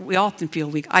 We often feel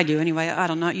weak. I do anyway. I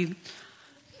don't know you.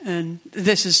 And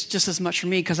this is just as much for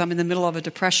me because I'm in the middle of a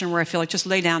depression where I feel like just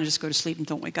lay down and just go to sleep and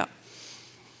don't wake up.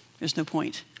 There's no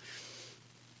point.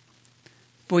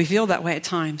 But we feel that way at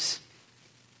times.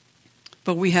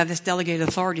 But we have this delegated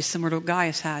authority similar to what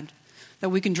Gaius had, that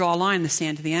we can draw a line in the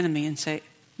sand to the enemy and say,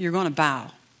 you're going to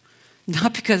bow.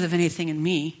 Not because of anything in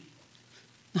me.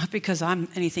 Not because I'm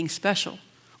anything special.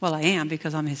 Well, I am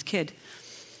because I'm his kid.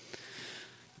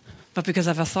 But because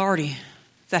I have authority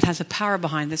that has a power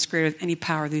behind that's greater than any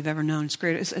power that you've ever known. It's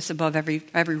greater. It's above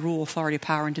every rule, authority,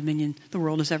 power, and dominion the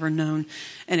world has ever known.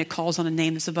 And it calls on a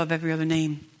name that's above every other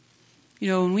name. You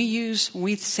know, when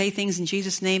we say things in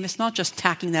Jesus' name, it's not just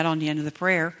tacking that on the end of the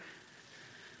prayer.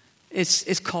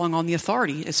 It's calling on the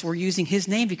authority. We're using his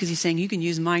name because he's saying, you can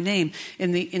use my name.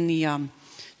 In the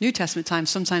New Testament times,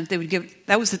 sometimes they would give,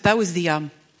 that was the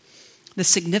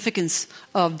significance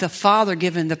of the father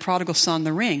giving the prodigal son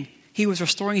the ring. He was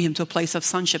restoring him to a place of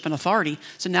sonship and authority.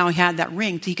 So now he had that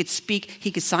ring. He could speak,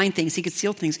 he could sign things, he could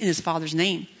seal things in his father's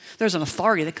name. There's an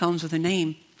authority that comes with a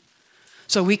name.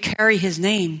 So we carry his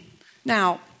name.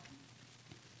 Now,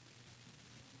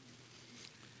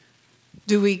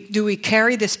 do we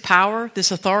carry this power,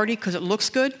 this authority, because it looks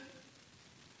good?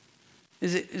 Am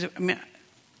I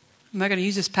going to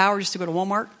use this power just to go to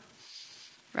Walmart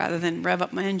rather than rev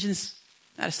up my engines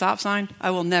at a stop sign?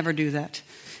 I will never do that.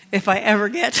 If I ever,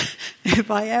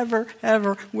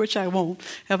 which I won't,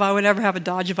 if I would ever have a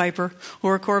Dodge Viper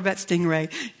or a Corvette Stingray,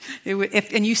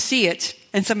 and you see it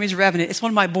and somebody's revving it, it's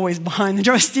one of my boys behind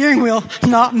the steering wheel,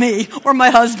 not me or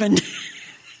my husband.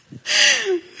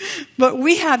 But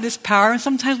we have this power, and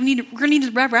sometimes we're going to need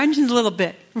to rev our engines a little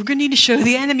bit. We're going to need to show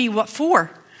the enemy what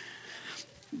for.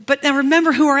 But now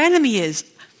remember who our enemy is.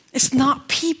 It's not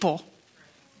people.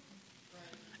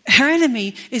 Our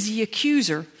enemy is the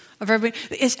accuser of everybody.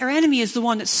 Our enemy is the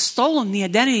one that's stolen the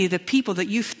identity of the people that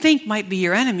you think might be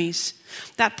your enemies.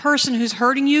 That person who's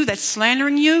hurting you, that's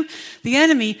slandering you, the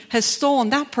enemy has stolen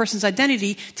that person's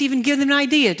identity to even give them an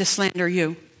idea to slander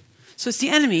you. So it's the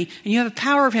enemy, and you have the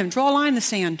power of him. Draw a line in the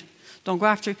sand. Don't go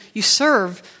after. You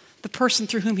serve the person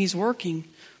through whom he's working,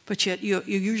 but yet you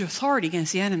use your authority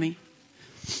against the enemy.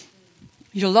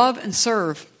 You love and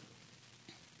serve.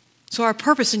 So our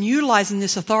purpose in utilizing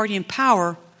this authority and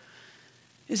power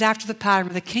is after the pattern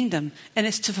of the kingdom, and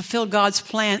it's to fulfill God's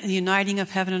plan in the uniting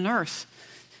of heaven and earth.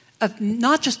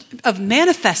 Not just of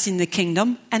manifesting the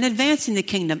kingdom and advancing the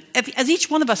kingdom. As each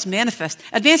one of us manifest,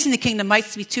 advancing the kingdom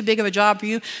might be too big of a job for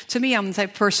you. To me, I'm the type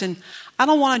of person, I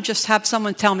don't want to just have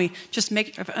someone tell me,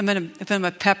 if I'm in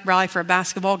a pep rally for a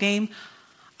basketball game,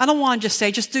 I don't want to just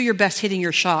say, just do your best hitting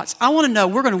your shots. I want to know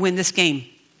we're going to win this game.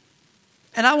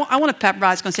 And I want a pep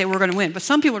rally that's going to say we're going to win. But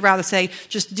some people would rather say,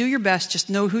 just do your best,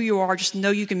 just know who you are, just know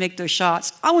you can make those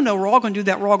shots. I want to know we're all going to do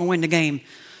that, we're all going to win the game.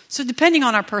 So depending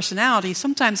on our personality,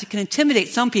 sometimes it can intimidate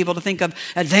some people to think of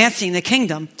advancing the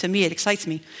kingdom. To me, it excites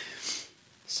me.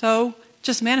 So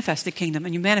just manifest the kingdom,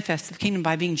 and you manifest the kingdom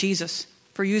by being Jesus,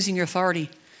 for using your authority,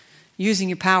 using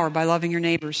your power by loving your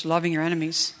neighbors, loving your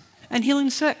enemies, and healing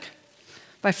the sick,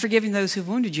 by forgiving those who've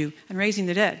wounded you and raising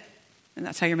the dead. And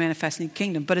that's how you're manifesting the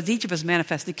kingdom. But as each of us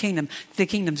manifest the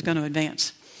kingdom's going to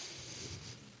advance.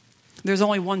 There's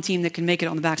only one team that can make it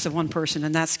on the backs of one person,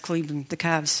 and that's Cleveland, the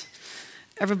Cavs.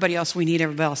 Everybody else, we need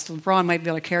everybody else. LeBron might be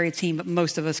able to carry a team, but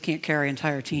most of us can't carry an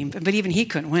entire team. But even he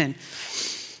couldn't win.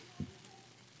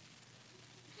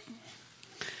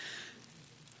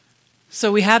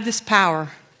 So we have this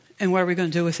power, and what are we going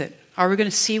to do with it? Are we going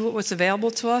to see what's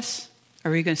available to us?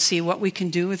 Are we going to see what we can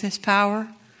do with this power?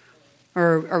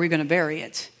 Or are we going to bury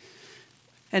it?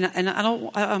 And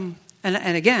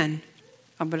again,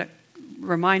 I'm going to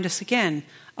remind us again,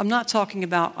 I'm not talking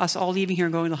about us all leaving here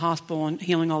and going to the hospital and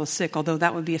healing all the sick, although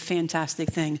that would be a fantastic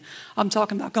thing. I'm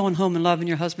talking about going home and loving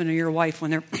your husband or your wife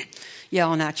when they're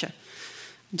yelling at you.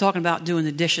 I'm talking about doing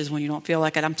the dishes when you don't feel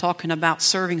like it. I'm talking about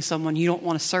serving someone you don't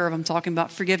want to serve. I'm talking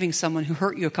about forgiving someone who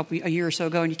hurt you a year or so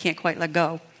ago and you can't quite let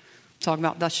go. I'm talking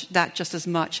about that just as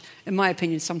much. In my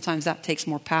opinion, sometimes that takes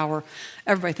more power.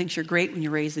 Everybody thinks you're great when you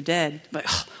raise the dead. But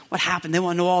what happened? They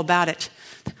want to know all about it.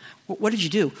 What did you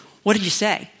do? What did you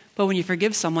say? But when you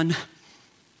forgive someone,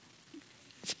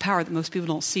 it's a power that most people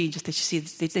don't see. Just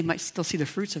that they might still see the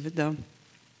fruits of it, though.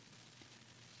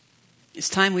 It's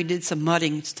time we did some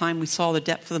mudding. It's time we saw the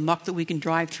depth of the muck that we can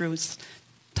drive through. It's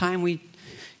time we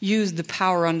used the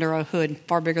power under a hood,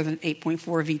 far bigger than an 8.4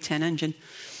 V10 engine,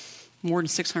 more than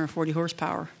 640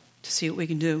 horsepower, to see what we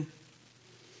can do.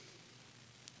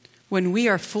 When we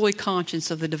are fully conscious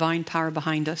of the divine power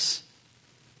behind us,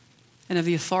 and of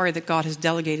the authority that God has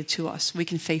delegated to us, we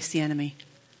can face the enemy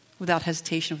without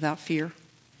hesitation, without fear.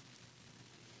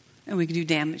 And we can do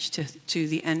damage to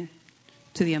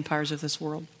the empires of this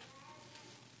world.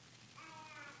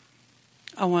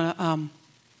 I want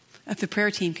to, if the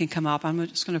prayer team can come up, I'm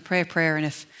just going to pray a prayer. And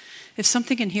if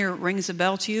something in here rings a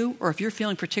bell to you, or if you're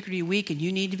feeling particularly weak and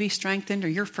you need to be strengthened, or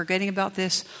you're forgetting about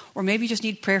this, or maybe you just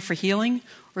need prayer for healing,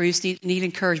 or you just need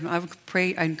encouragement,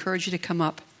 I encourage you to come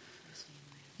up.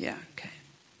 Yeah, okay.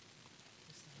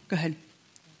 Go ahead.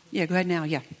 Yeah, go ahead now,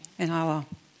 yeah. And I'll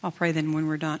pray then when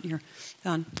we're done. You're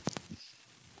done.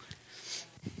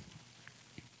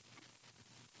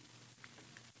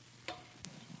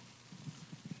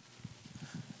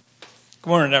 Good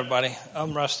morning, everybody.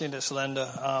 I'm Rusty. This is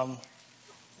Linda.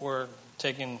 We're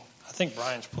taking, I think,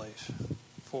 Brian's place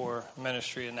for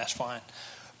ministry, and that's fine.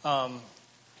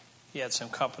 He had some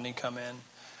company come in.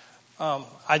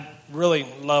 I really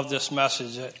love this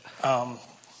message. I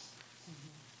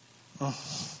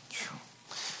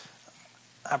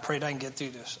prayed I can get through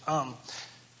this.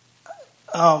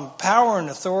 Power and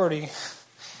authority.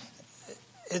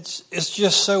 It's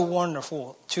just so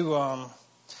wonderful to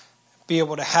be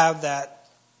able to have that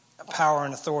power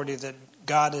and authority that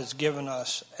God has given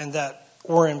us, and that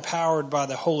we're empowered by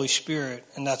the Holy Spirit,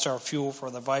 and that's our fuel for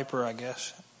the Viper, I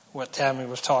guess, what Tammy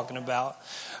was talking about.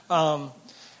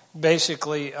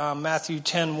 Basically, Matthew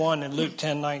 10:1 and Luke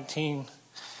 10:19.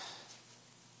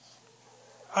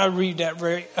 I read that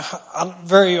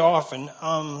very often.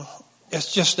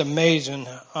 It's just amazing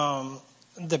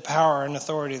the power and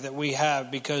authority that we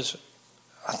have, because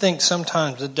I think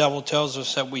sometimes the devil tells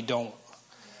us that we don't.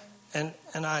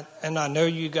 And I know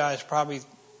you guys probably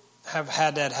have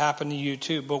had that happen to you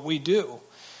too, but we do.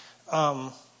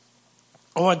 I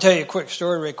want to tell you a quick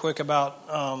story real quick about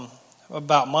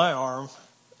my arm.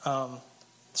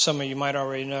 Some of you might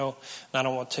already know, and I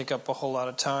don't want to take up a whole lot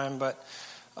of time, but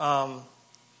I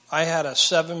had a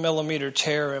 7mm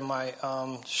tear in my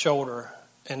shoulder,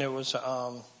 and it was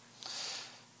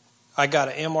I got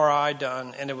an MRI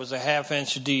done, and it was a 1/2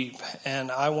 inch deep, and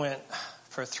I went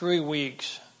for 3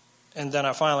 weeks, and then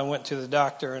I finally went to the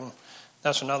doctor, and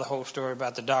that's another whole story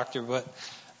about the doctor, but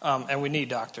and we need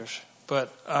doctors. But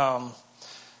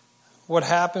what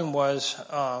happened was,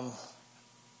 I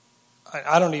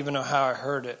don't even know how I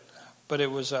heard it, but it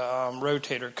was a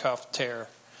rotator cuff tear.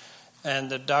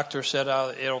 And the doctor said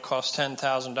it'll cost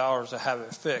 $10,000 to have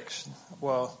it fixed.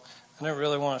 Well, I didn't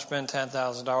really want to spend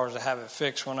 $10,000 to have it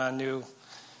fixed when I knew,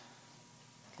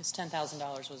 because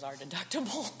 $10,000 was our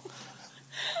deductible,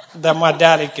 that my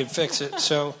daddy could fix it.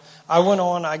 So I went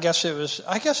on. I guess it was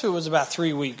about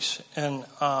 3 weeks, and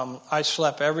I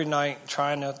slept every night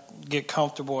trying to get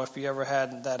comfortable. If you ever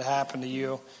had that happen to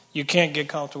you, you can't get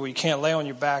comfortable. You can't lay on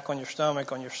your back, on your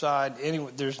stomach, on your side.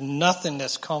 Anyway, there's nothing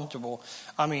that's comfortable.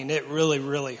 I mean, it really,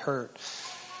 really hurt.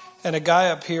 And a guy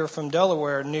up here from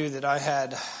Delaware knew that I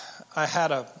had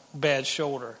a bad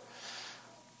shoulder.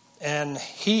 And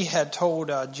he had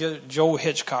told Joe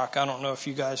Hitchcock, I don't know if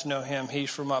you guys know him, he's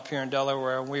from up here in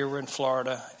Delaware, and we were in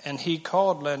Florida. And he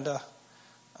called Linda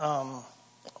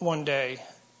one day,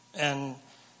 and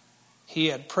he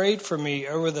had prayed for me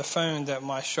over the phone that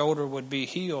my shoulder would be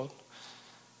healed.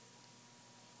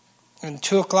 And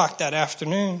 2 o'clock that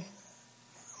afternoon,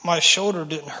 my shoulder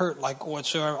didn't hurt like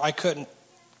whatsoever.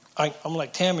 I'm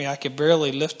like Tammy, I could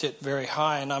barely lift it very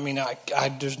high, and I mean,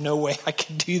 there's no way I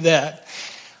could do that.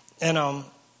 And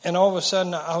all of a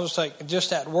sudden, I was like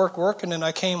just at working, and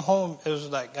I came home. It was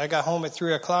like I got home at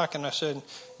 3 o'clock, and I said,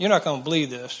 "You're not going to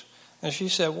believe this." And she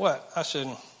said, "What?" I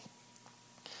said,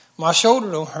 "My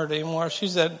shoulder don't hurt anymore." She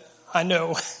said, "I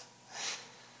know."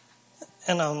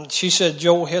 And she said,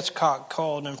 "Joel Hitchcock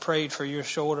called and prayed for your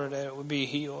shoulder that it would be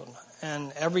healed."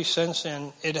 And ever since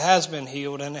then, it has been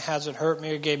healed, and it hasn't hurt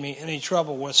me or gave me any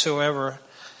trouble whatsoever.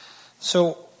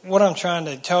 So what I'm trying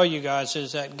to tell you guys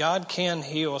is that God can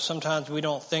heal. Sometimes we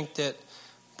don't think that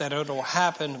it'll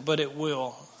happen, but it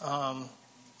will. And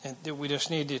we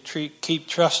just need to keep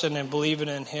trusting and believing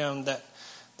in Him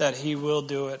that He will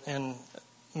do it, and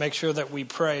make sure that we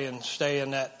pray and stay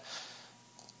in that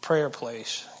prayer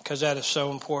place, because that is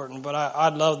so important. But I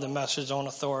love the message on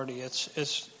authority.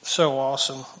 It's so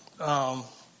awesome. I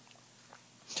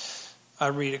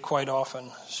read it quite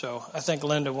often. So I think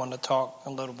Linda wanted to talk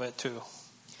a little bit too.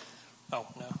 Oh,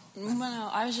 no. Well,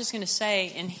 I was just going to say,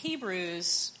 in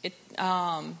Hebrews, it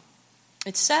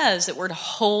says that we're to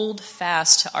hold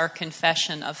fast to our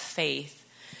confession of faith,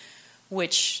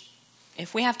 which,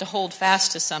 if we have to hold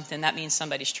fast to something, that means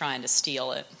somebody's trying to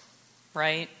steal it,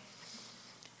 right?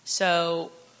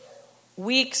 So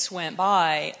weeks went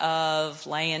by of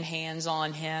laying hands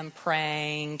on him,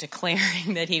 praying,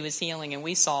 declaring that he was healing, and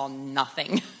we saw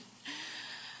nothing.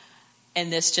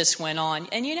 And this just went on.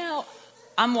 And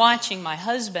I'm watching my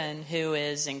husband, who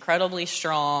is incredibly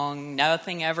strong.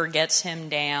 Nothing ever gets him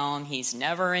down. He's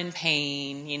never in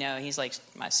pain. He's like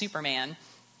my Superman.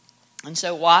 And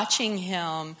so watching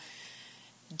him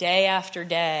day after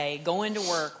day, going to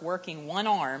work, working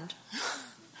one-armed.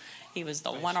 He was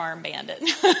the one-armed bandit.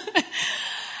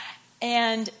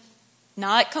 And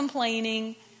not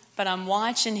complaining, but I'm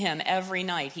watching him every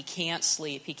night. He can't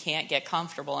sleep. He can't get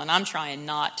comfortable. And I'm trying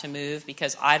not to move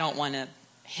because I don't want to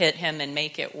hit him and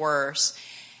make it worse.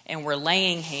 And we're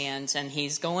laying hands, and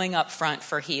he's going up front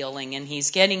for healing, and he's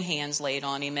getting hands laid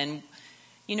on him. And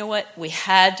You know what? We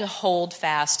had to hold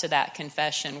fast to that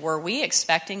confession. Were we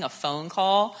expecting a phone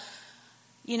call?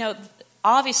 You know,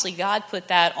 obviously God put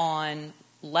that on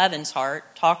Levin's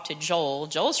heart. Talk to Joel.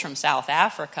 Joel's from South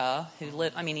Africa. He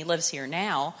lives here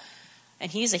now,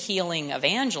 and he's a healing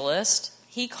evangelist.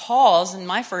 He calls, and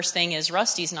my first thing is,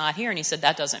 Rusty's not here. And he said,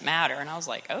 that doesn't matter. And I was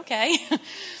like, okay.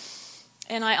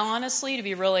 And I honestly, to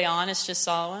be really honest, just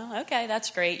saw, well, okay, that's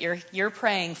great. You're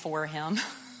praying for him.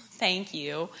 Thank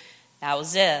you. That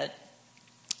was it.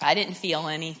 I didn't feel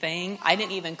anything. I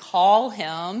didn't even call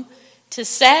him to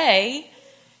say,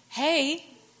 hey,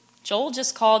 Joel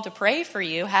just called to pray for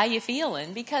you. How you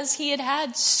feeling? Because he had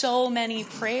had so many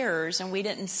prayers and we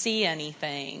didn't see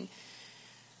anything.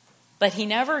 But he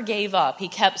never gave up. He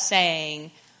kept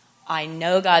saying, I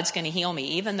know God's going to heal me,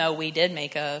 even though we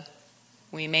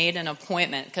made an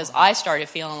appointment, because I started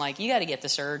feeling like, you got to get the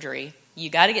surgery.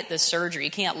 You got to get this surgery. You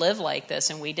can't live like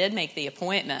this. And we did make the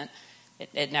appointment.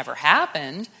 It never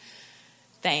happened,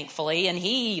 thankfully. And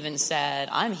he even said,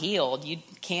 I'm healed. You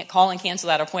can't call and cancel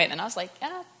that appointment. I was like,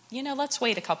 let's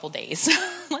wait a couple days.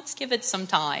 Let's give it some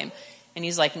time. And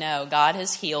he's like, no, God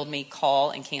has healed me.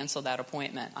 Call and cancel that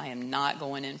appointment. I am not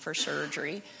going in for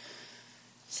surgery.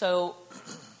 So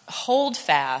hold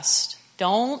fast.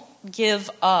 Don't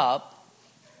give up.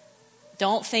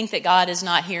 Don't think that God is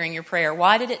not hearing your prayer.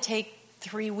 Why did it take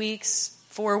 3 weeks,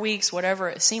 4 weeks, whatever?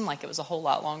 It seemed like it was a whole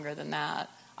lot longer than that.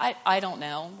 I don't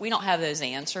know. We don't have those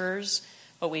answers,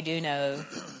 but we do know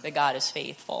that God is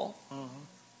faithful. Mm-hmm.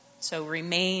 So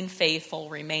remain faithful,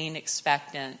 remain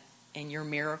expectant, and your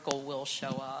miracle will show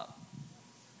up.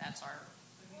 That's our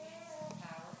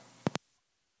power.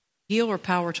 Heal or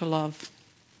power to love?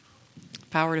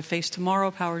 Power to face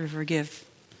tomorrow, power to forgive.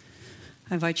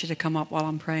 I invite you to come up while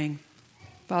I'm praying.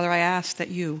 Father, I ask that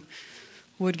you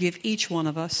would give each one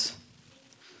of us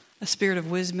a spirit of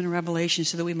wisdom and revelation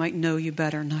so that we might know you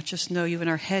better, not just know you in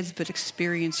our heads, but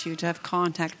experience you, to have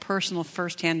contact, personal,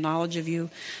 firsthand knowledge of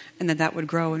you, and that would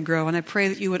grow and grow. And I pray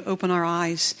that you would open our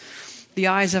eyes, the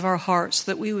eyes of our hearts,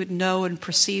 so that we would know and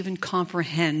perceive and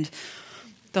comprehend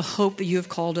the hope that you have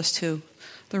called us to,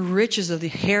 the riches of the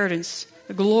inheritance,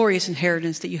 the glorious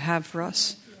inheritance that you have for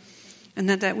us. And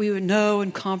that we would know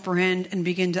and comprehend and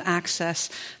begin to access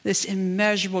this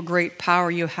immeasurable great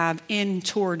power you have in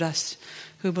toward us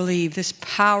who believe, this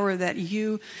power that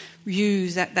you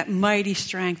use, that mighty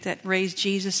strength that raised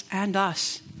Jesus and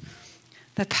us,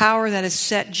 the power that has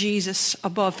set Jesus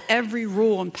above every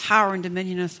rule and power and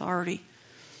dominion and authority.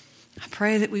 I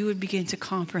pray that we would begin to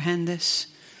comprehend this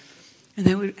and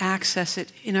that we would access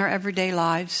it in our everyday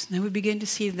lives, and that we begin to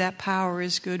see that power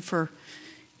is good for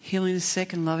healing the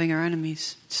sick and loving our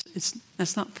enemies.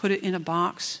 Let's not put it in a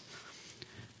box.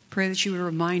 Pray that you would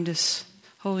remind us,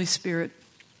 Holy Spirit,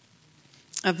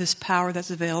 of this power that's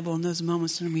available in those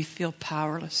moments when we feel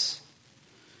powerless.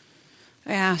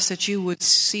 I ask that you would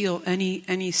seal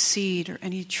any seed or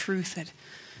any truth that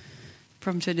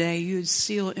from today you would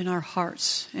seal it in our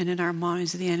hearts and in our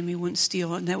minds, that the enemy wouldn't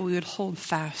steal it, and that we would hold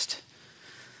fast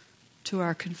to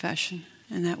our confession,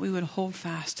 and that we would hold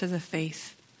fast to the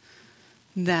faith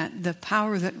that the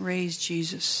power that raised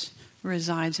Jesus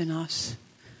resides in us,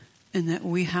 and that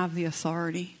we have the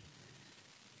authority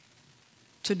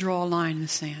to draw a line in the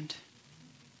sand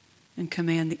and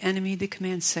command the enemy, to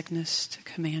command sickness, to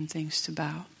command things to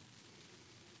bow.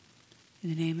 In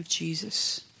the name of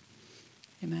Jesus,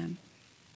 amen.